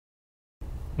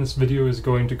This video is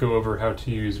going to go over how to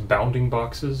use bounding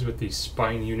boxes with the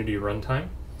Spine Unity runtime.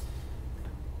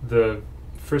 The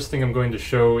first thing I'm going to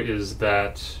show is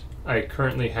that I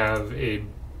currently have a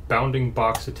bounding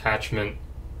box attachment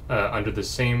under the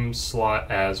same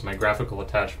slot as my graphical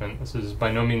attachment. This is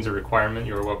by no means a requirement.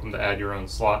 You are welcome to add your own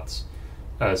slots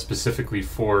specifically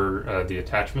for the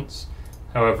attachments.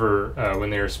 However, when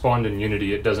they are spawned in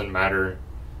Unity, it doesn't matter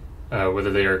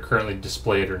whether they are currently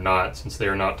displayed or not, since they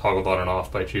are not toggled on and off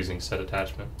by choosing set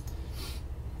attachment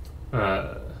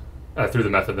through the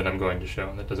method that I'm going to show.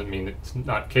 And that doesn't mean it's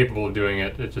not capable of doing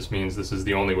it, it just means this is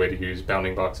the only way to use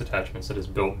bounding box attachments that is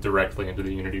built directly into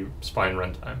the Unity Spine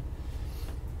runtime.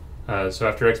 So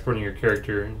after exporting your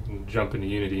character, you can jump into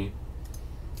Unity,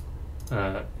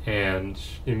 and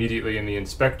immediately in the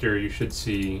inspector you should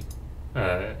see,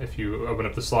 if you open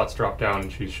up the slots drop down and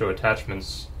choose show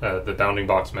attachments, the bounding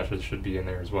box method should be in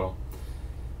there as well.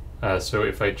 So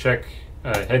if I check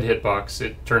head hitbox,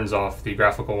 it turns off the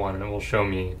graphical one and it will show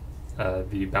me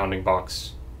the bounding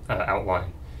box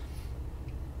outline.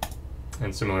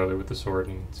 And similarly with the sword,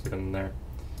 you can see them there.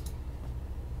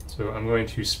 So I'm going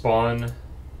to spawn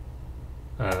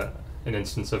an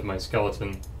instance of my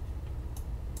skeleton,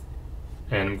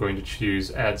 and I'm going to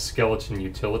choose add skeleton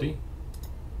utility,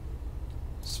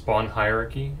 spawn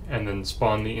hierarchy, and then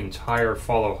spawn the entire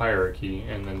follow hierarchy,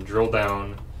 and then drill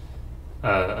down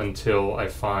until I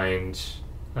find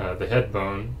the head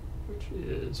bone, which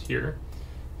is here.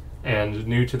 And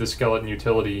new to the skeleton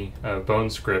utility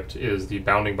bone script is the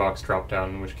bounding box dropdown,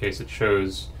 in which case it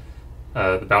shows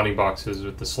the bounding boxes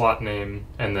with the slot name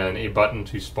and then a button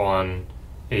to spawn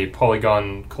a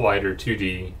polygon collider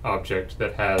 2D object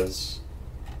that has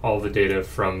all the data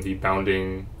from the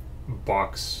bounding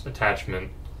box attachment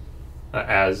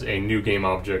as a new game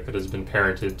object that has been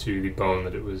parented to the bone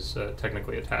that it was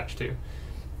technically attached to.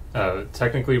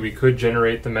 Technically we could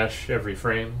generate the mesh every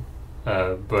frame,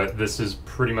 but this is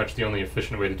pretty much the only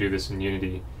efficient way to do this in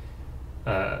Unity,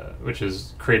 which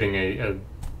is creating a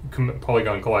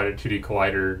polygon collider 2D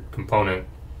collider component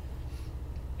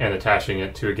and attaching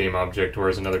it to a game object or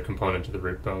as another component to the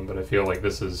root bone. But I feel like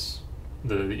this is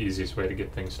the easiest way to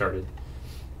get things started.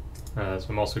 So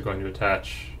I'm also going to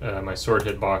attach my sword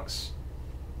hitbox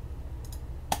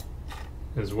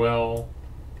as well,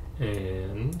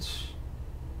 and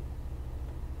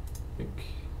I think,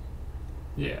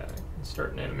 yeah, I can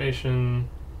start an animation,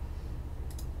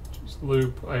 just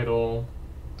loop, idle,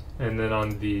 and then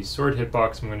on the sword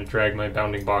hitbox I'm going to drag my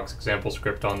bounding box example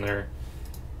script on there.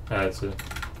 It's a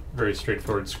very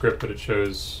straightforward script, but it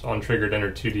shows on triggered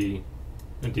enter 2D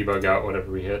and debug out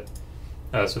whatever we hit.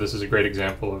 So this is a great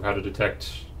example of how to detect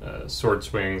sword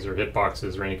swings or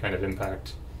hitboxes or any kind of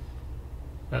impact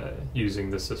using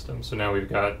this system. So now we've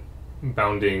got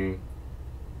bounding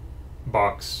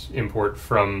box import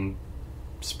from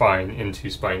Spine into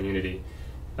Spine Unity,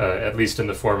 at least in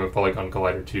the form of Polygon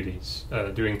Collider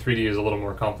 2Ds. Doing 3D is a little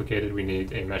more complicated. We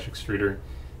need a mesh extruder.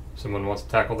 If someone wants to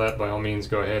tackle that, by all means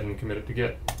go ahead and commit it to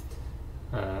Git.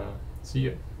 See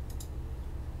ya.